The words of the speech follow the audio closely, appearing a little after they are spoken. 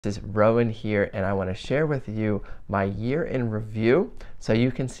This is Rowan here, and I want to share with you my year in review so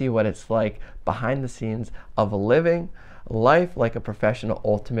you can see what it's like behind the scenes of living life like a professional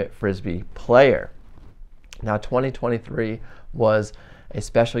ultimate Frisbee player. Now, 2023 was a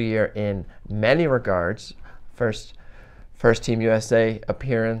special year in many regards. First Team USA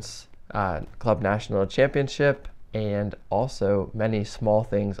appearance, Club National Championship, and also many small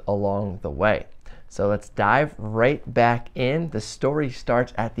things along the way. So let's dive right back in. The story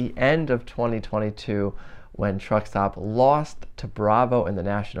starts at the end of 2022 when Truck Stop lost to Bravo in the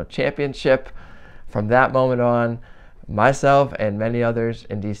national championship. From that moment on, myself and many others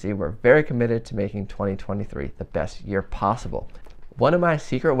in DC were very committed to making 2023 the best year possible. One of my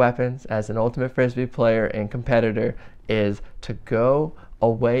secret weapons as an ultimate Frisbee player and competitor is to go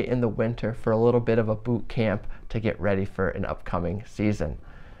away in the winter for a little bit of a boot camp to get ready for an upcoming season.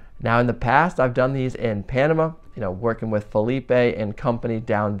 Now, in the past, I've done these in Panama, working with Felipe and company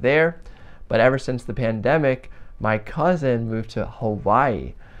down there. But ever since the pandemic, my cousin moved to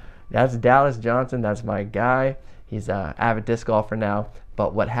Hawaii. That's Dallas Johnson. That's my guy. He's an avid disc golfer now.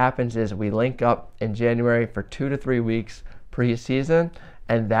 But what happens is we link up in January for 2 to 3 weeks pre-season,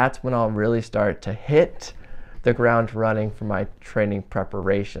 and that's when I'll really start to hit the ground running for my training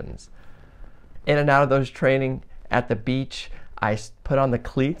preparations. In and out of those training at the beach, I put on the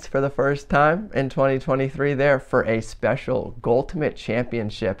cleats for the first time in 2023 there for a special Ultimate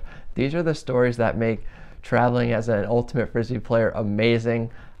Championship. These are the stories that make traveling as an ultimate Frisbee player amazing.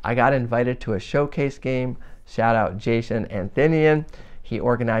 I got invited to a showcase game. Shout out Jason Anthonian. He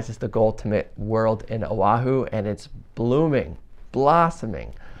organizes the Ultiworld in Oahu, and it's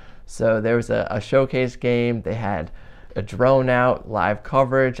blossoming. So there was a showcase game. They had a drone out, live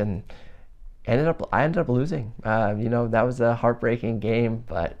coverage, and I ended up losing. That was a heartbreaking game,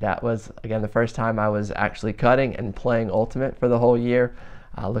 but that was, again, the first time I was actually cutting and playing Ultimate for the whole year.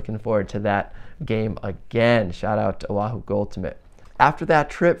 Looking forward to that game again. Shout out to Oahu Ultimate. After that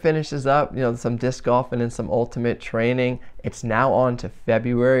trip finishes up, some disc golfing and some Ultimate training, it's now on to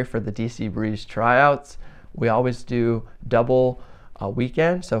February for the DC Breeze tryouts. We always do double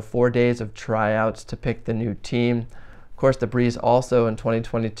weekend, so 4 days of tryouts to pick the new team. Of course, the Breeze also in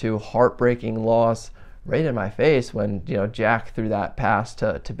 2022, heartbreaking loss right in my face when Jack threw that pass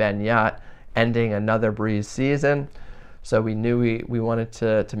to Ben Yacht, ending another Breeze season. So we knew we wanted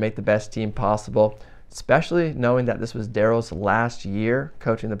to make the best team possible, especially knowing that this was Daryl's last year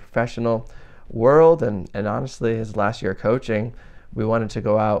coaching the professional world, and honestly his last year coaching. We wanted to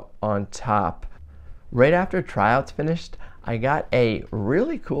go out on top. Right after tryouts finished, I got a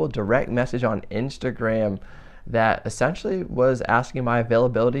really cool direct message on Instagram that essentially was asking my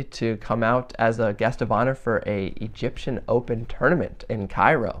availability to come out as a guest of honor for an Egyptian Open tournament in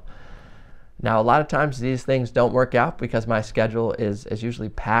Cairo. Now, a lot of times these things don't work out because my schedule is usually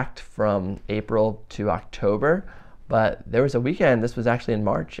packed from April to October, but there was a weekend, this was actually in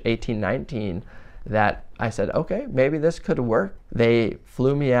March 18-19, that I said, okay, maybe this could work. They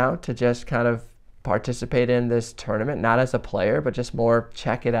flew me out to just kind of participate in this tournament, not as a player, but just more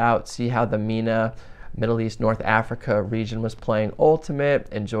check it out, see how the MENA, Middle East, North Africa region was playing Ultimate,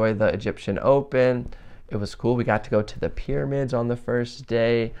 enjoy the Egyptian Open. It was cool. We got to go to the pyramids on the first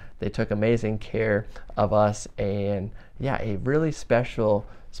day. They took amazing care of us, and yeah, a really special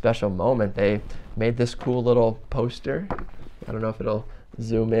moment. They made this cool little poster. I don't know if it'll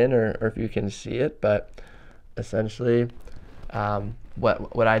zoom in or if you can see it, but essentially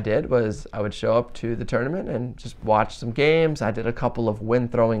what I did was I would show up to the tournament and just watch some games. I did a couple of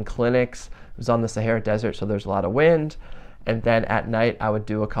wind throwing clinics. It was on the Sahara Desert, so there's a lot of wind. And then at night, I would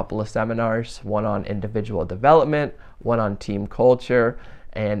do a couple of seminars, one on individual development, one on team culture.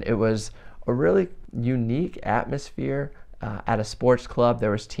 And it was a really unique atmosphere at a sports club.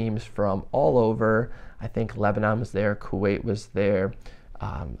 There was teams from all over. I think Lebanon was there, Kuwait was there.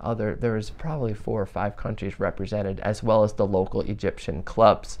 There was probably 4 or 5 countries represented, as well as the local Egyptian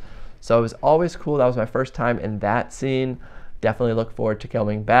clubs. So it was always cool. That was my first time in that scene. Definitely look forward to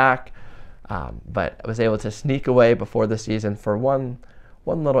coming back. But I was able to sneak away before the season for one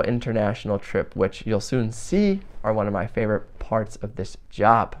little international trip, which you'll soon see are one of my favorite parts of this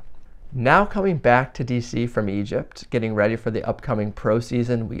job. Now coming back to DC from Egypt, getting ready for the upcoming pro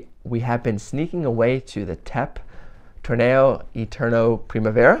season, we have been sneaking away to the TEP, Torneo Eterno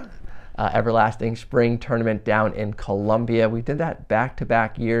Primavera, Everlasting Spring Tournament down in Colombia. We did that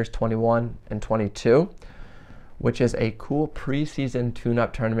back-to-back years, 21 and 22. Which is a cool preseason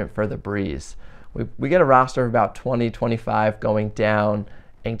tune-up tournament for the Breeze. We get a roster of about 20, 25 going down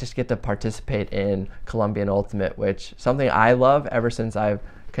and just get to participate in Colombian Ultimate, which is something I love ever since I've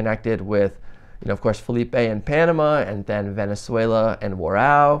connected with of course, Felipe in Panama, and then Venezuela and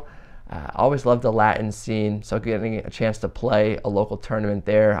Warao. Always loved the Latin scene, so getting a chance to play a local tournament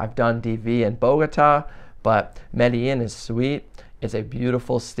there. I've done DV in Bogota, but Medellin is sweet. It's a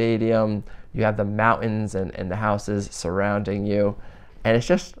beautiful stadium. You have the mountains and the houses surrounding you. And it's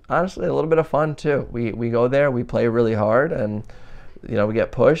just, honestly, a little bit of fun, too. We go there, we play really hard, and, we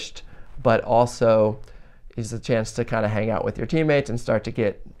get pushed, but also is a chance to kind of hang out with your teammates and start to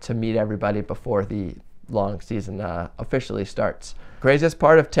get to meet everybody before the long season officially starts. Craziest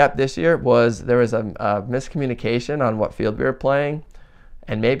part of TEP this year was there was a miscommunication on what field we were playing,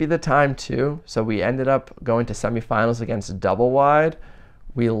 and maybe the time too. So we ended up going to semifinals against double wide.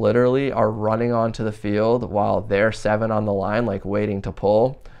 We literally are running onto the field while they're 7 on the line, like waiting to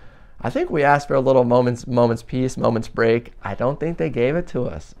pull. I think we asked for a little moments peace, moments break. I don't think they gave it to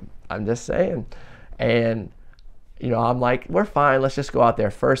us. I'm just saying. And I'm like, we're fine. Let's just go out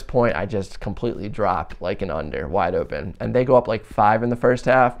there. First point, I just completely dropped like an under, wide open. And they go up like 5 in the first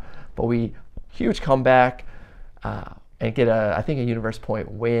half, but huge comeback and get I think a universe point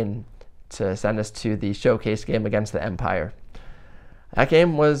win to send us to the showcase game against the Empire. That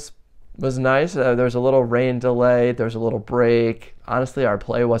game was nice. There was a little rain delay. There was a little break. Honestly, our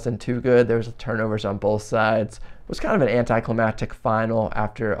play wasn't too good. There was turnovers on both sides. It was kind of an anticlimactic final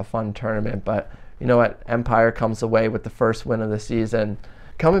after a fun tournament, but you know what? Empire comes away with the first win of the season.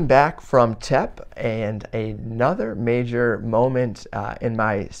 Coming back from TEP, and another major moment in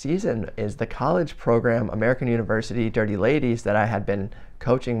my season is the college program, American University Dirty Ladies, that I had been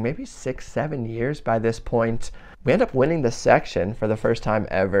coaching maybe 6-7 years by this point. We end up winning the section for the first time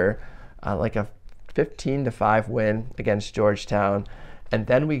ever, like a 15-5 win against Georgetown. And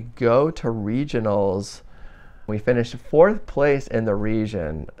then we go to regionals. We finished 4th place in the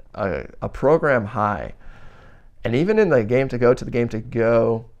region, a program high. And even in the game to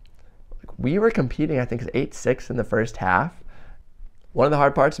go, we were competing, I think, 8-6 in the first half. One of the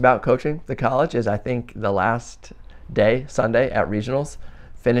hard parts about coaching the college is I think the last day, Sunday, at regionals,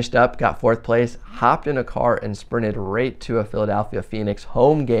 finished up, got 4th place, hopped in a car and sprinted right to a Philadelphia Phoenix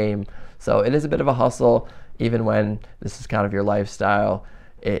home game. So it is a bit of a hustle, even when this is kind of your lifestyle.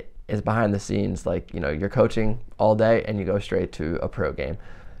 It is behind the scenes, like, you're coaching all day and you go straight to a pro game.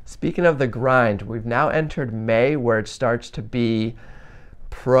 Speaking of the grind, we've now entered May, where it starts to be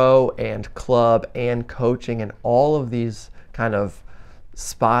pro and club and coaching and all of these kind of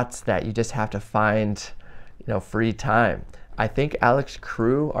spots that you just have to find, free time. I think Alex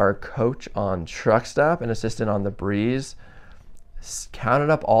Crew, our coach on Truck Stop and assistant on the Breeze, counted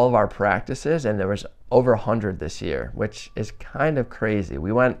up all of our practices, and there was over 100 this year, which is kind of crazy.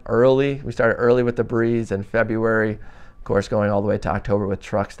 We went early. We started early with the Breeze in February, of course, going all the way to October with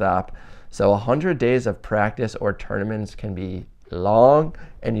Truck Stop. So 100 days of practice or tournaments can be long,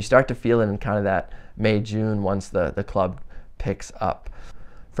 and you start to feel it in kind of that May, June once the club picks up.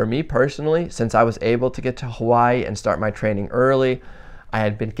 For me personally, since I was able to get to Hawaii and start my training early, I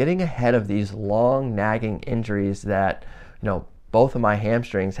had been getting ahead of these long nagging injuries that, both of my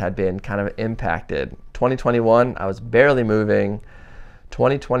hamstrings had been kind of impacted. 2021, I was barely moving.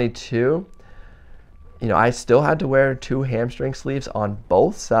 2022, I still had to wear 2 hamstring sleeves on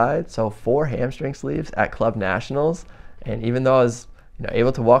both sides, so 4 hamstring sleeves at Club Nationals. And even though I was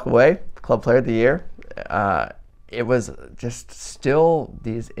able to walk away, Club Player of the Year, it was just still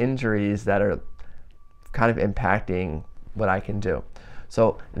these injuries that are kind of impacting what I can do.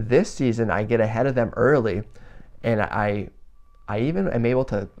 So this season, I get ahead of them early, and I even am able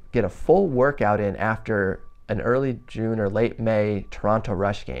to get a full workout in after an early June or late May Toronto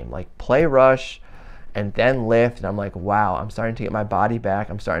Rush game. Like play Rush and then lift, and I'm like, wow, I'm starting to get my body back.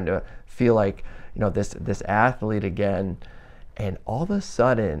 I'm starting to feel like, this athlete again. And all of a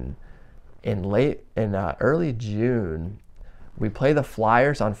sudden, in early June, we play the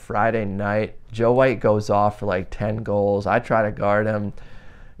Flyers on Friday night. Joe White goes off for like 10 goals. I try to guard him.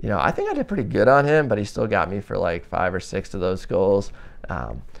 I think I did pretty good on him, but he still got me for like 5 or 6 of those goals.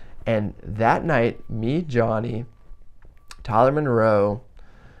 And that night, me, Johnny, Tyler Monroe,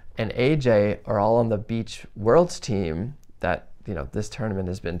 and AJ are all on the Beach Worlds team that, this tournament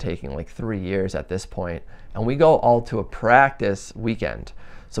has been taking like 3 years at this point. And we go all to a practice weekend.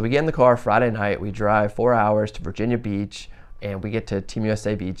 So we get in the car Friday night, we drive 4 hours to Virginia Beach, and we get to Team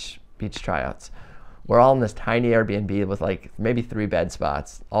USA beach tryouts. We're all in this tiny Airbnb with like maybe 3 bed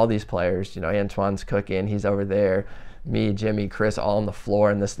spots. All these players, Antoine's cooking, he's over there. Me, Jimmy, Chris, all on the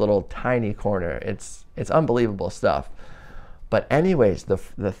floor in this little tiny corner. It's unbelievable stuff. But anyways,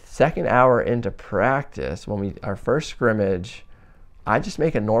 the second hour into practice, when our first scrimmage, I just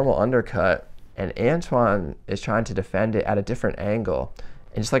make a normal undercut, and Antoine is trying to defend it at a different angle.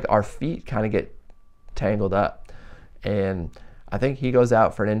 and just like our feet kind of get tangled up. And I think he goes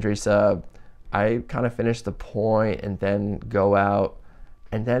out for an injury sub. I kind of finish the point and then go out.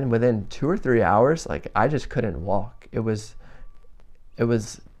 And then within 2 or 3 hours, like I just couldn't walk. It was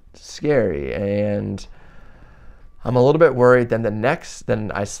scary, and I'm a little bit worried.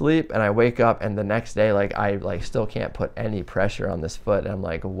 Then I sleep and I wake up, and the next day, like I like still can't put any pressure on this foot. And I'm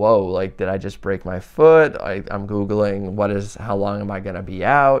like, whoa, like did I just break my foot? I'm Googling how long am I gonna be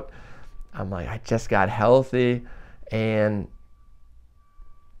out? I'm like, I just got healthy. And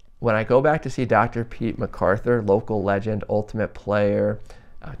when I go back to see Dr. Pete MacArthur, local legend, ultimate player,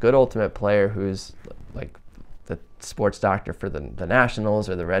 a good ultimate player who's like the sports doctor for the Nationals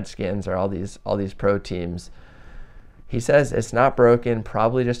or the Redskins or all these pro teams, he says it's not broken,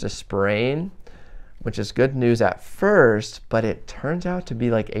 probably just a sprain, which is good news at first, but it turns out to be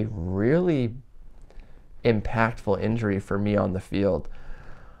like a really impactful injury for me on the field.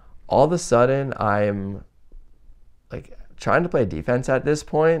 All of a sudden, I'm like trying to play defense at this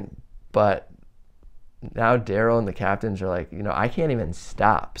point, but now Daryl and the captains are like, I can't even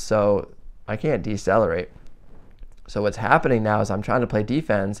stop, so I can't decelerate. So what's happening now is I'm trying to play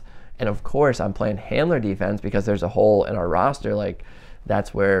defense, and of course I'm playing handler defense because there's a hole in our roster, like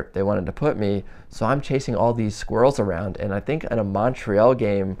that's where they wanted to put me. So I'm chasing all these squirrels around, and I think in a Montreal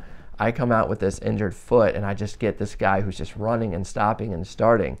game, I come out with this injured foot, and I just get this guy who's just running and stopping and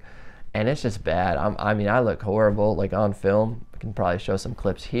starting, and it's just bad. I look horrible, like on film. I can probably show some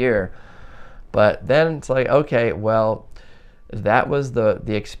clips here. But then it's like, okay, well, that was the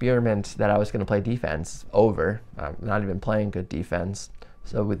experiment that I was going to play defense over. I'm not even playing good defense.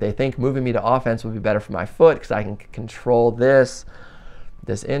 So they think moving me to offense would be better for my foot because I can control this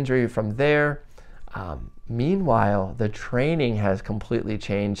injury from there. Meanwhile, the training has completely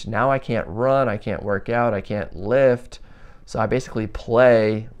changed. Now I can't run, I can't work out, I can't lift. So I basically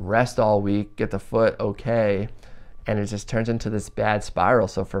play, rest all week, get the foot okay, and it just turns into this bad spiral.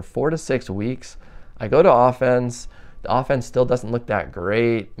 So for 4 to 6 weeks, I go to offense. The offense still doesn't look that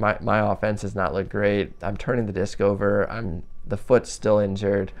great. My offense does not look great. I'm turning the disc over. The foot's still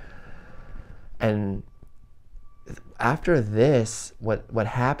injured. And after this, what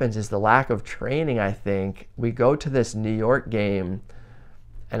happens is the lack of training, I think. We go to this New York game,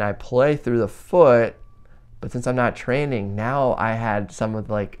 and I play through the foot, but since I'm not training, now I had some of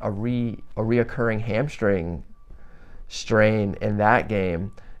like a reoccurring hamstring strain in that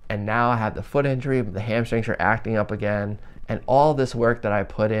game, and now I have the foot injury, the hamstrings are acting up again, and all this work that I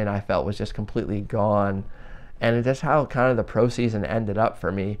put in I felt was just completely gone. And it's just how kind of the pro season ended up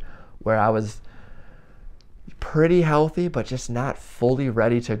for me, where I was pretty healthy but just not fully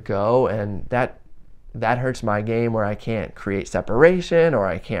ready to go, and that hurts my game, where I can't create separation or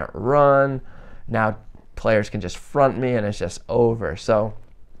I can't run. Now players can just front me and it's just over. So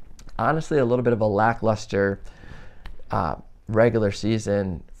honestly, a little bit of a lackluster regular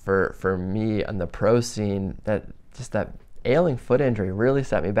season for me on the pro scene. That ailing foot injury really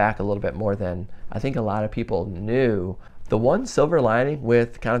set me back a little bit more than I think a lot of people knew. The one silver lining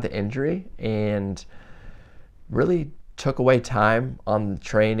with kind of the injury, and really took away time on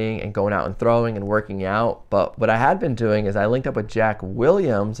training and going out and throwing and working out. But what I had been doing is I linked up with Jack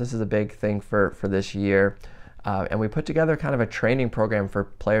Williams. This is a big thing for this year. And we put together kind of a training program for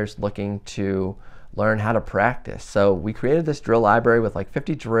players looking to learn how to practice. So we created this drill library with like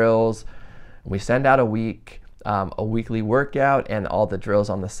 50 drills. We send out a weekly workout and all the drills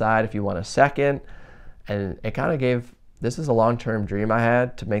on the side if you want a second. And it kind of gave, this is a long-term dream I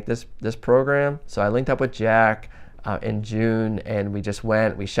had to make this program. So I linked up with Jack in June, and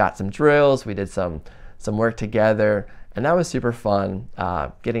we shot some drills, we did some work together, and that was super fun,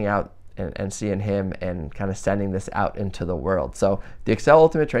 getting out and seeing him and kind of sending this out into the world. So the Excel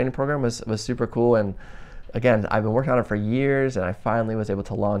Ultimate Training Program was super cool, and again, I've been working on it for years, and I finally was able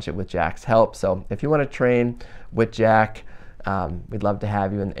to launch it with Jack's help. So if you want to train with Jack, we'd love to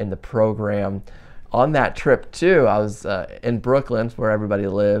have you in the program. On that trip too, I was in Brooklyn, where everybody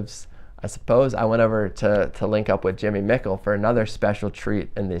lives. I suppose I went over to link up with Jimmy Mickle for another special treat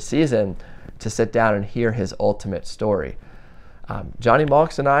in this season, to sit down and hear his ultimate story. Johnny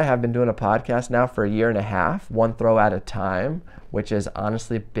Malks and I have been doing a podcast now for 1.5 years, one throw at a time, which has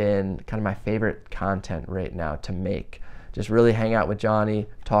honestly been kind of my favorite content right now to make. Just really hang out with Johnny,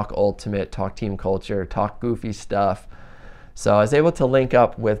 talk ultimate, talk team culture, talk goofy stuff. So I was able to link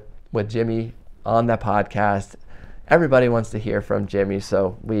up with Jimmy on that podcast. Everybody wants to hear from Jimmy,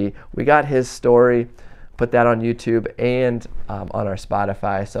 so we got his story, put that on YouTube and on our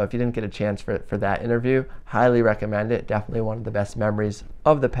Spotify. So if you didn't get a chance for that interview, highly recommend it. Definitely one of the best memories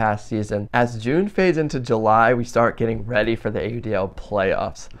of the past season. As June fades into July, we start getting ready for the AUDL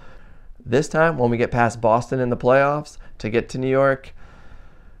playoffs. This time, when we get past Boston in the playoffs to get to New York,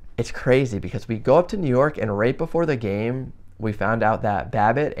 it's crazy because we go up to New York and right before the game, we found out that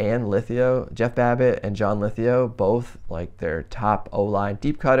Babbitt and Lithio, Jeff Babbitt and John Lithio, both like their top O-line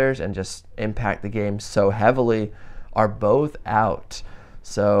deep cutters and just impact the game so heavily, are both out.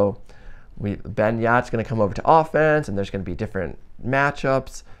 So Ben Yacht's going to come over to offense and there's going to be different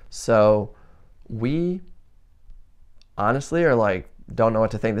matchups. So we honestly are like, don't know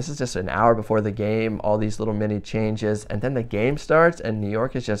what to think. This is just an hour before the game, all these little mini changes, and then the game starts and New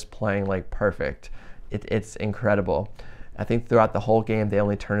York is just playing like perfect. It's incredible. I think throughout the whole game, they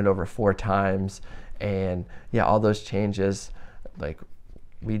only turned it over 4 times. And yeah, all those changes, like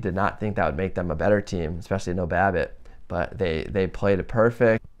we did not think that would make them a better team, especially no Babbitt, but they played it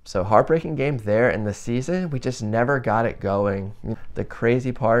perfect. So heartbreaking game there in the season. We just never got it going. The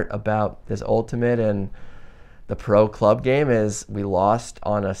crazy part about this Ultimate and the pro club game is we lost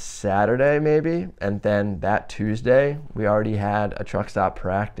on a Saturday maybe, and then that Tuesday, we already had a truck stop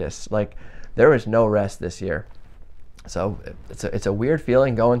practice. Like there was no rest this year. So it's a weird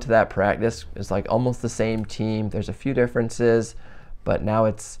feeling going to that practice. It's like almost the same team. There's a few differences, but now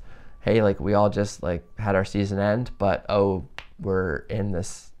it's, hey, like we all just like had our season end, but oh, we're in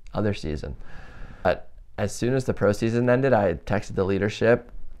this other season. But as soon as the pro season ended, I texted the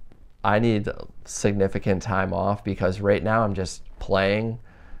leadership, I need significant time off because right now I'm just playing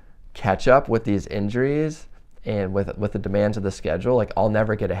catch up with these injuries and with the demands of the schedule. Like I'll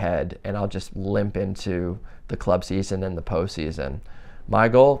never get ahead and I'll just limp into the club season and the postseason. My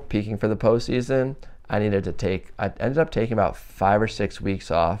goal, peaking for the postseason, I ended up taking about 5 or 6 weeks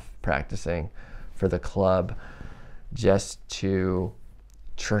off practicing for the club just to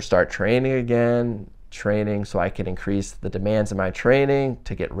start training again, so I could increase the demands of my training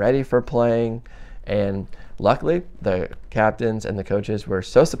to get ready for playing. And luckily, the captains and the coaches were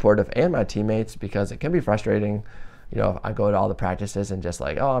so supportive, and my teammates, because it can be frustrating. You know, I go to all the practices and just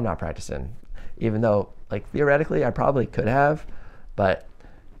like, oh, I'm not practicing. Even though, like, theoretically, I probably could have, but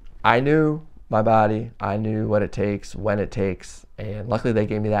I knew my body. I knew what it takes, when it takes, and luckily they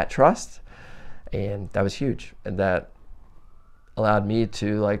gave me that trust, and that was huge. And that allowed me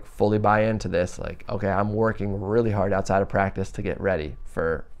to, like, fully buy into this. Like, okay, I'm working really hard outside of practice to get ready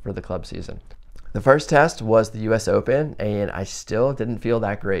for the club season. The first test was the US Open, and I still didn't feel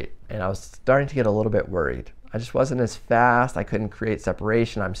that great, and I was starting to get a little bit worried. I just wasn't as fast. I couldn't create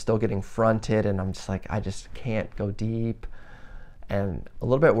separation. I'm still getting fronted, and I'm just like, I just can't go deep, and a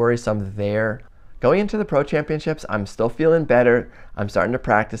little bit worrisome there. Going into the Pro Championships, I'm still feeling better. I'm starting to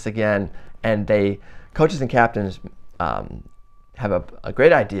practice again, and coaches and captains have a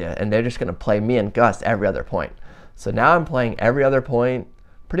great idea, and they're just going to play me and Gus every other point. So now I'm playing every other point,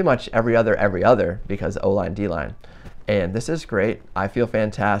 pretty much every other, because O-line, D-line. And this is great. I feel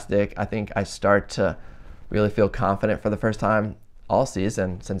fantastic. I think I start to really feel confident for the first time all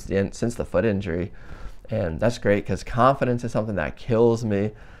season since the foot injury. And that's great because confidence is something that kills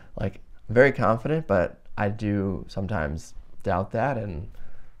me. Like, I'm very confident, but I do sometimes doubt that, and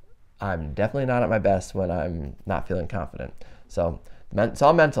I'm definitely not at my best when I'm not feeling confident. So it's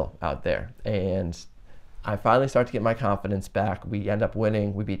all mental out there. And I finally start to get my confidence back. We end up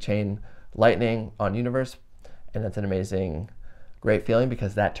winning. We beat Chain Lightning on Universe, and that's an amazing, great feeling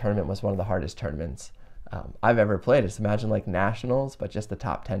because that tournament was one of the hardest tournaments I've ever played. Just imagine like nationals, but just the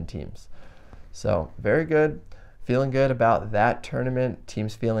top 10 teams. So very good, feeling good about that tournament.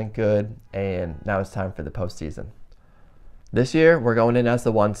 Team's feeling good, and now it's time for the postseason. This year, we're going in as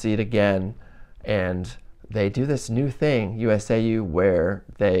the 1 seed again, and they do this new thing, USAU, where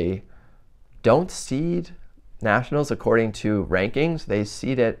they don't seed nationals according to rankings. They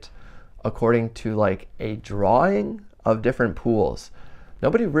seed it according to like a drawing of different pools.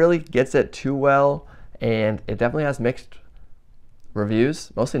 Nobody really gets it too well, and it definitely has mixed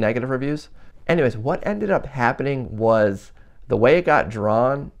reviews, mostly negative reviews. Anyways, what ended up happening was the way it got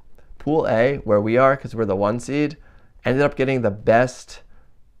drawn, Pool A, where we are because we're the 1 seed, ended up getting the best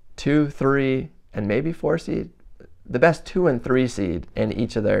 2, 3, and maybe 4 seed, the best 2 and 3 seed in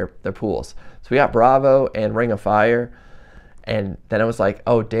each of their pools. So we got Bravo and Ring of Fire, and then it was like,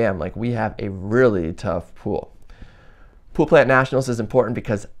 oh damn, like we have a really tough pool. Pool play at nationals is important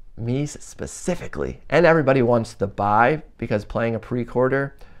because me specifically, and everybody wants the bye, because playing a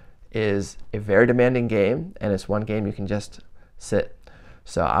pre-quarter is a very demanding game, and it's one game you can just sit.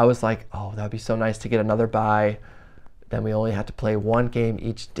 So I was like, oh, that would be so nice to get another bye. Then we only have to play 1 game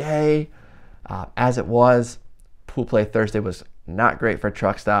each day. As it was, pool play Thursday was not great for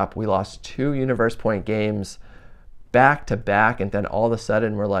Truck Stop. We lost 2 universe point games back to back, and then all of a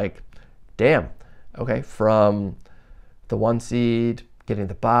sudden we're like, damn, okay, from the 1 seed getting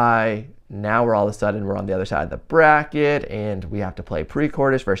the bye, now we're all of a sudden we're on the other side of the bracket, and we have to play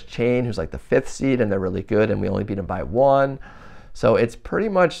pre-quarters versus Chain, who's like the 5th seed, and they're really good, and we only beat them by 1. So it's pretty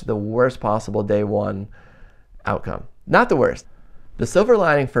much the worst possible day 1 outcome. Not the worst. The silver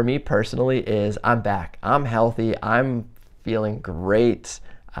lining for me personally is I'm back. I'm healthy. I'm feeling great.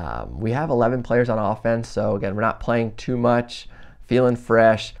 We have 11 players on offense, so again, we're not playing too much, feeling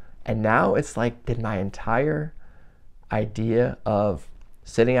fresh. And now it's like, did my entire idea of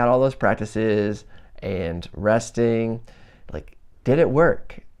sitting out all those practices and resting, like, did it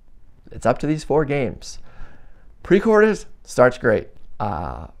work? It's up to these 4 games. Pre-quarters starts great.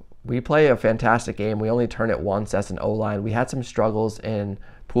 We play a fantastic game. We only turn it once as an O-line. We had some struggles in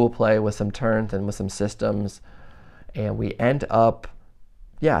pool play with some turns and with some systems. And we end up,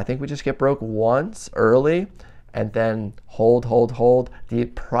 I think we just get broke once early and then hold. The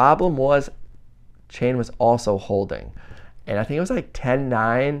problem was Chain was also holding. And I think it was like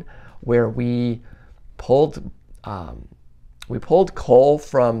 10-9 where we pulled Cole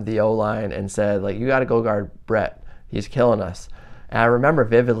from the O-line and said, like, you got to go guard Brett. He's killing us. And I remember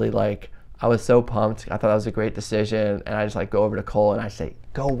vividly, like, I was so pumped. I thought that was a great decision. And I just, like, go over to Cole and I say,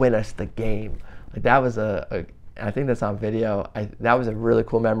 go win us the game. Like, that was I think that's on video. That was a really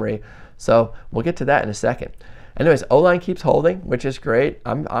cool memory. So we'll get to that in a second. Anyways, O-line keeps holding, which is great.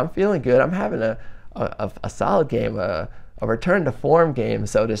 I'm feeling good. I'm having a solid game, a return to form game,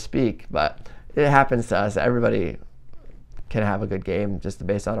 so to speak. But it happens to us. Everybody can have a good game just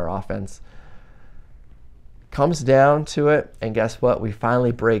based on our offense. Comes down to it, and guess what? We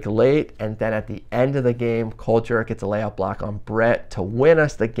finally break late, and then at the end of the game, Cole Jurek gets a layup block on Brett to win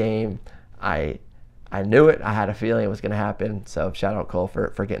us the game. I knew it. I had a feeling it was going to happen, so shout out Cole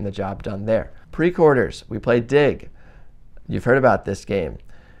for getting the job done there. Pre-quarters, we played Dig. You've heard about this game.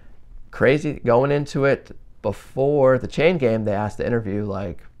 Crazy going into it. Before the Chain game, they asked the interview,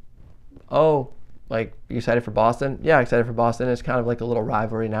 like, oh, like, you excited for Boston? Yeah, excited for Boston. It's kind of like a little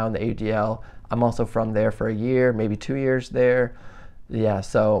rivalry now in the AUDL. I'm also from there for a year, maybe 2 years there. Yeah,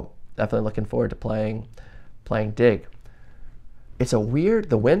 so definitely looking forward to playing Dig. It's a weird,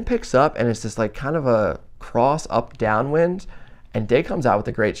 the wind picks up and it's just like kind of a cross up downwind, and Dig comes out with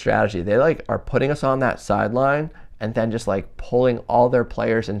a great strategy. They like are putting us on that sideline and then just like pulling all their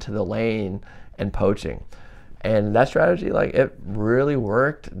players into the lane and poaching. And that strategy, like, it really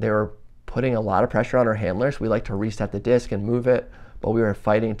worked. They were putting a lot of pressure on our handlers. We like to reset the disc and move it, but we were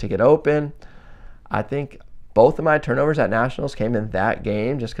fighting to get open. I think both of my turnovers at Nationals came in that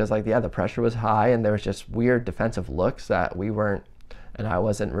game just because, like, the pressure was high and there was just weird defensive looks that we weren't, and I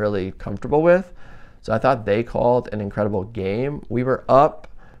wasn't really comfortable with. So I thought they called an incredible game. We were up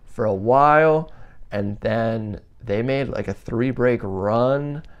for a while, and then they made like a 3-break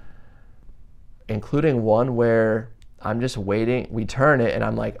run, including one where I'm just waiting. We turn it, and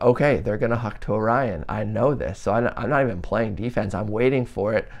I'm like, okay, they're going to huck to Orion. I know this. So I'm not even playing defense. I'm waiting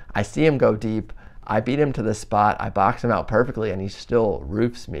for it. I see him go deep. I beat him to the spot. I box him out perfectly, and he still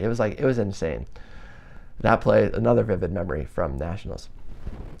roofs me. It was insane. That play, another vivid memory from Nationals.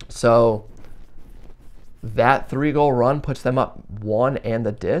 So that 3-goal run puts them up 1 and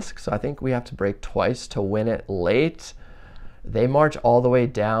the disc. So I think we have to break twice to win it late. They march all the way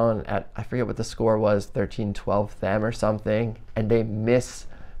down at, I forget what the score was, 13-12 them or something, and they miss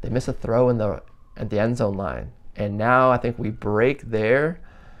a throw at the end zone line. And now I think we break there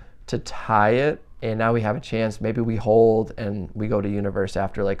to tie it, and now we have a chance. Maybe we hold and we go to Universe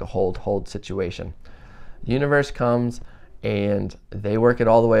after like a hold situation. Universe comes and they work it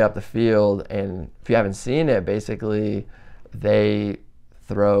all the way up the field, and if you haven't seen it, basically they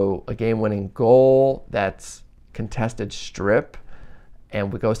throw a game-winning goal that's contested strip,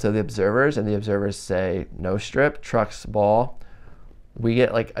 and it goes to the observers, and the observers say no strip, Truck's ball. We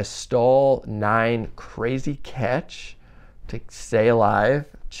get like a stall 9 crazy catch to stay alive,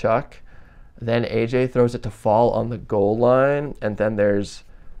 Chuck. Then AJ throws it to fall on the goal line, and then there's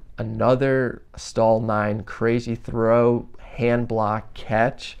another stall 9 crazy throw, hand block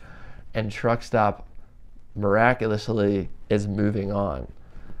catch, and Truck Stop miraculously is moving on.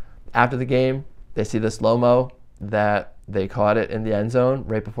 After the game, they see the slow-mo that they caught it in the end zone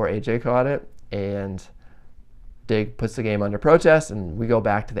right before AJ caught it, and Dig puts the game under protest, and we go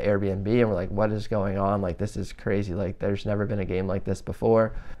back to the Airbnb and we're like, what is going on? Like, this is crazy. Like, there's never been a game like this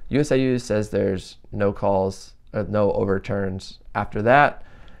before. USAU says there's no calls, no overturns after that,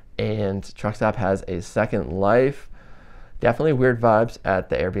 and Truck Stop has a second life. Definitely weird vibes at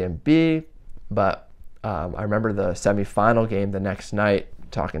the Airbnb. But I remember the semifinal game the next night,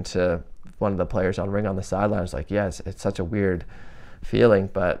 talking to one of the players on ring on the sidelines, like, yeah, it's such a weird feeling,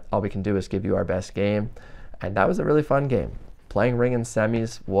 but all we can do is give you our best game. And that was a really fun game. Playing ring in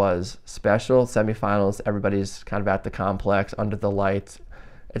semis was special. Semifinals, everybody's kind of at the complex under the lights.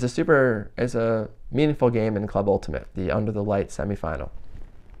 It's a meaningful game in Club Ultimate, the under the light semifinal.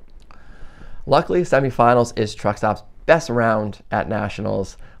 Luckily, semifinals is Truck Stop's best round at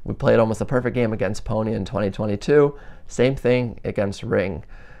Nationals. We played almost a perfect game against Pony in 2022. Same thing against Ring.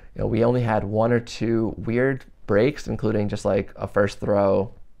 We only had 1 or 2 weird breaks, including just like a first throwaway,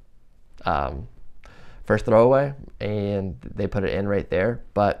 and they put it in right there.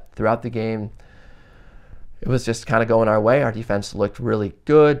 But throughout the game, it was just kind of going our way. Our defense looked really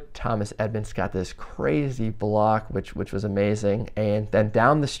good. Thomas Edmonds got this crazy block, which was amazing. And then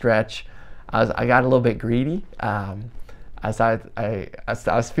down the stretch, I got a little bit greedy. I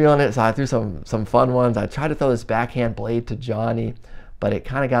was feeling it, so I threw some fun ones. I tried to throw this backhand blade to Johnny, but it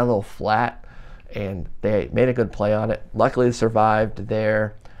kind of got a little flat, and they made a good play on it. Luckily, they survived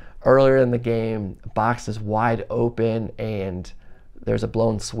there. Earlier in the game, box is wide open, and there's a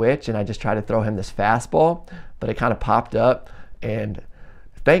blown switch, and I just tried to throw him this fastball, but it kind of popped up, and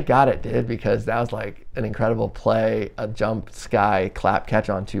thank God it did, because that was like an incredible play, a jump sky clap catch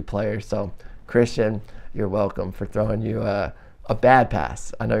on 2 players. So Christian, you're welcome for throwing you a bad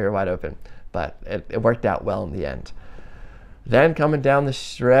pass. I know you're wide open, but it worked out well in the end. Then coming down the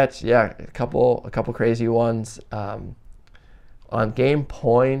stretch, yeah, a couple crazy ones. On game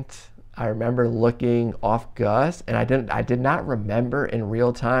point, I remember looking off Gus, and I did not remember in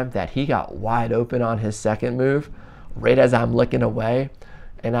real time that he got wide open on his second move right as I'm looking away.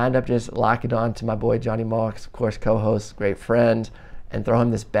 And I end up just locking on to my boy Johnny Marks, of course, co-host, great friend, and throw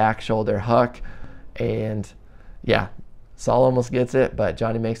him this back shoulder huck. And yeah, Saul almost gets it, but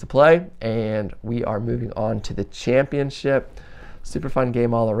Johnny makes the play, and we are moving on to the championship. Super fun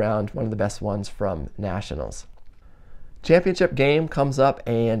game all around, one of the best ones from Nationals. Championship game comes up,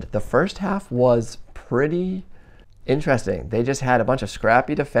 and the first half was pretty interesting. They just had a bunch of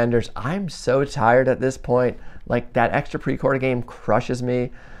scrappy defenders. I'm so tired at this point. Like, that extra pre-quarter game crushes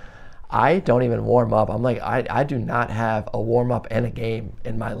me. I don't even warm up. I'm like, I do not have a warm up and a game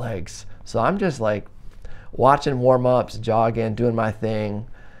in my legs. So I'm just like watching warm-ups, jogging, doing my thing.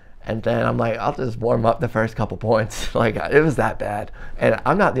 And then I'm like, I'll just warm up the first couple points. Like, it was that bad. And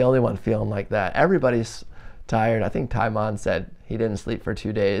I'm not the only one feeling like that. Everybody's tired. I think Taimon said he didn't sleep for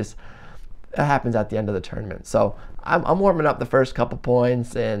 2 days. That happens at the end of the tournament. So I'm warming up the first couple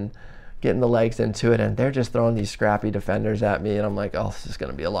points and getting the legs into it, and they're just throwing these scrappy defenders at me, and I'm like, oh, this is going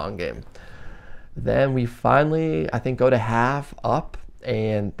to be a long game. Then we finally, I think, go to half up,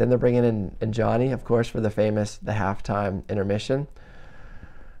 and then they're bringing in Johnny, of course, for the halftime intermission.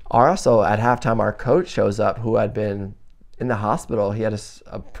 Also, at halftime, our coach shows up, who had been in the hospital. He had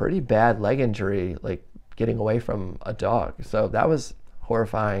a pretty bad leg injury, like getting away from a dog. So that was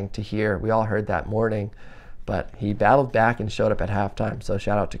horrifying to hear. We all heard that morning. But he battled back and showed up at halftime, so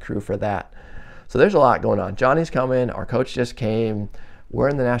shout out to crew for that. So there's a lot going on. Johnny's coming, our coach just came. We're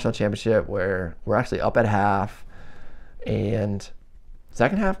in the national championship where we're actually up at half, and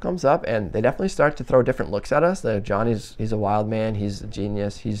second half comes up, and they definitely start to throw different looks at us. He's a wild man. He's a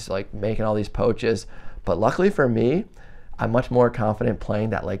genius. He's like making all these poaches. But luckily for me, I'm much more confident playing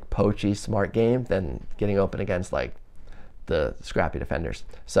that like poachy smart game than getting open against like the scrappy defenders.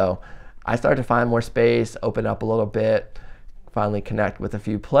 So I started to find more space, open up a little bit, finally connect with a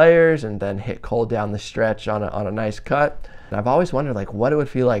few players, and then hit Cole down the stretch on a nice cut. And I've always wondered like what it would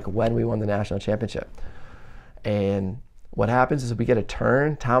feel like when we won the national championship. And what happens is we get a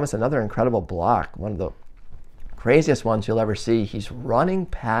turn. Thomas, another incredible block, one of the craziest ones you'll ever see. He's running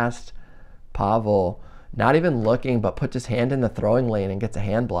past Pavel, not even looking, but puts his hand in the throwing lane and gets a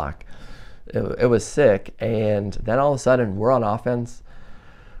hand block. It was sick. And then all of a sudden we're on offense.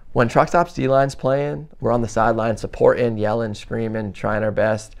 When Truck Stop's D-line's playing, we're on the sideline supporting, yelling, screaming, trying our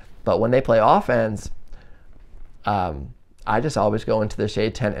best. But when they play offense, I just always go into the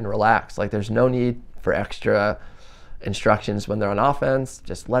shade tent and relax. Like, there's no need for extra instructions when they're on offense.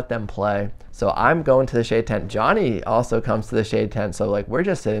 Just let them play. So I'm going to the shade tent. Johnny also comes to the shade tent. So like, we're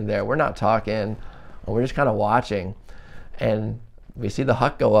just sitting there. We're not talking. And we're just kind of watching. And we see the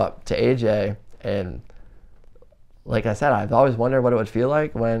huck go up to AJ, and like I said, I've always wondered what it would feel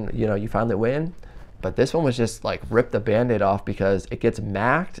like when, you finally win. But this one was just like rip the Band-Aid off, because it gets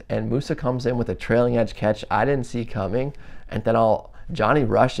macked and Musa comes in with a trailing edge catch I didn't see coming. And then Johnny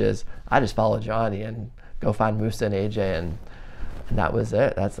rushes. I just follow Johnny and go find Musa and AJ, and that was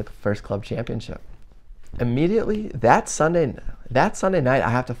it. That's the first club championship. Immediately that Sunday, that Sunday night, I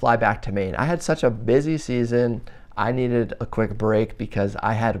have to fly back to Maine. I had such a busy season. I needed a quick break because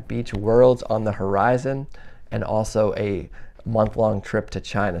I had Beach Worlds on the horizon and also a month-long trip to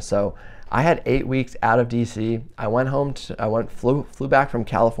China. So I had 8 weeks out of DC. I went home. Flew back from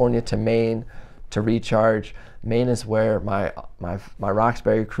California to Maine to recharge. Maine is where my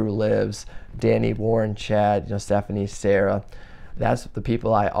Roxbury crew lives. Danny, Warren, Chad, Stephanie, Sarah. That's the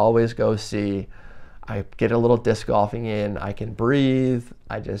people I always go see. I get a little disc golfing in. I can breathe.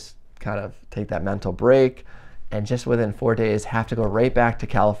 I just kind of take that mental break, and just within 4 days have to go right back to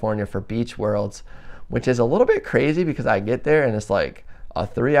California for Beach Worlds, which is a little bit crazy because I get there and it's like a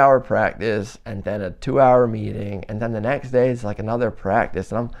 3-hour practice and then a 2-hour meeting, and then the next day is like another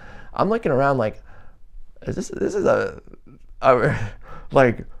practice, and I'm looking around like, this is a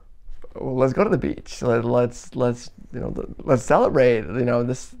like, let's go to the beach. Let's celebrate.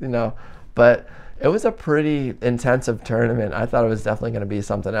 But it was a pretty intensive tournament. I thought it was definitely going to be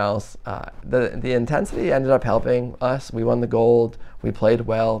something else. The intensity ended up helping us. We won the gold. We played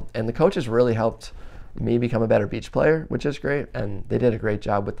well, and the coaches really helped me become a better beach player, which is great. And they did a great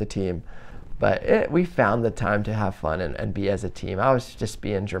job with the team. But we found the time to have fun and be as a team. I was just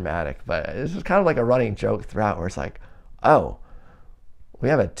being dramatic, but this is kind of like a running joke throughout, where it's like, oh, we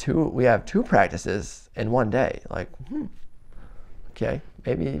have two practices in one day. Like, okay,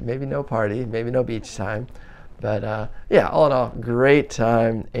 maybe no party, maybe no beach time, but yeah, all in all, great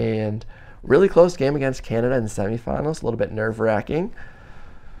time, and really close game against Canada in the semifinals. A little bit nerve-wracking.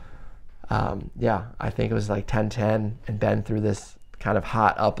 Yeah, I think it was like 10-10, and Ben threw this kind of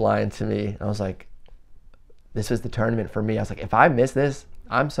hot upline to me. I was like, this was the tournament for me. I was like, if I miss this,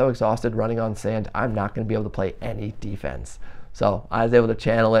 I'm so exhausted running on sand, I'm not going to be able to play any defense. So I was able to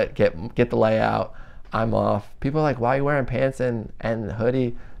channel it, get the layout. I'm off. People are like, why are you wearing pants and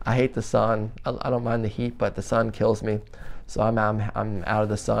hoodie? I hate the sun. I don't mind the heat, but the sun kills me. So I'm out of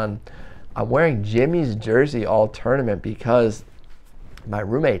the sun. I'm wearing Jimmy's jersey all tournament because my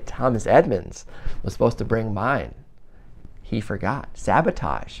roommate, Thomas Edmonds, was supposed to bring mine. He forgot.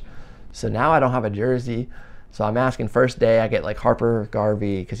 Sabotage. So now I don't have a jersey. So I'm asking first day, I get like Harper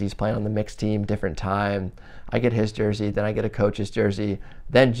Garvey because he's playing on the mixed team, different time. I get his jersey, then I get a coach's jersey.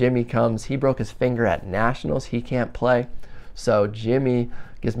 Then Jimmy comes. He broke his finger at Nationals. He can't play. So Jimmy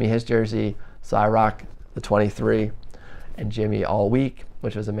gives me his jersey. So I rock the 23 and Jimmy all week,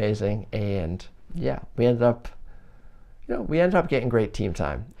 which was amazing. And yeah, we ended up getting great team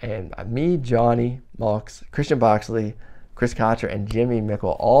time. And me, Johnny Malks, Christian Boxley, Chris Kocher, and Jimmy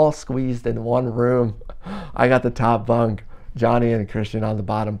Mickle all squeezed in one room. I got the top bunk, Johnny and Christian on the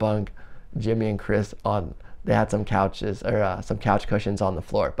bottom bunk, Jimmy and Chris they had some couches or some couch cushions on the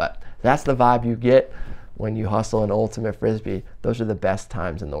floor. But that's the vibe you get when you hustle an ultimate Frisbee. Those are the best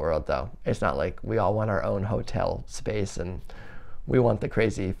times in the world, though. It's not like we all want our own hotel space and we want the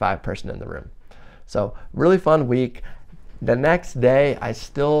crazy 5-person in the room. So really fun week. The next day, I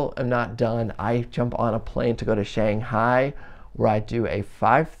still am not done. I jump on a plane to go to Shanghai, where I do a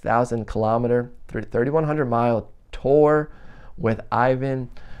 5,000 kilometer, 3,100 mile tour with Ivan,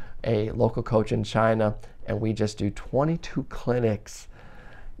 a local coach in China, and we just do 22 clinics.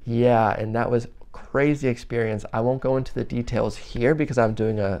 Yeah, and that was a crazy experience. I won't go into the details here because I'm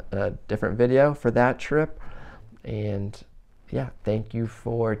doing a different video for that trip. And yeah, thank you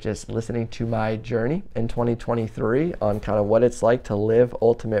for just listening to my journey in 2023 on kind of what it's like to live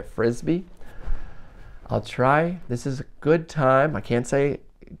ultimate Frisbee. I'll try. This is a good time. I can't say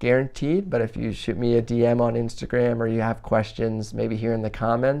guaranteed, but if you shoot me a DM on Instagram or you have questions, maybe here in the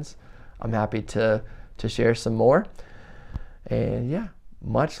comments, I'm happy to share some more. And yeah,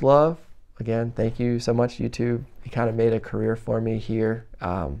 much love. Again, thank you so much, YouTube. You kind of made a career for me here.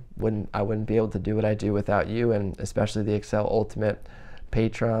 I wouldn't be able to do what I do without you, and especially the Excel Ultimate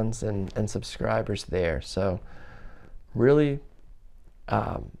patrons and subscribers there. So really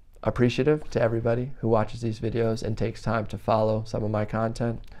appreciative to everybody who watches these videos and takes time to follow some of my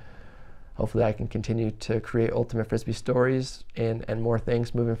content. Hopefully I can continue to create Ultimate Frisbee stories and more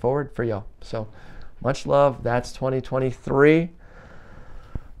things moving forward for y'all. So much love. That's 2023.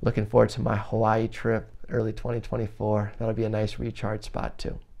 Looking forward to my Hawaii trip, early 2024. That'll be a nice recharge spot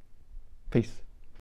too. Peace.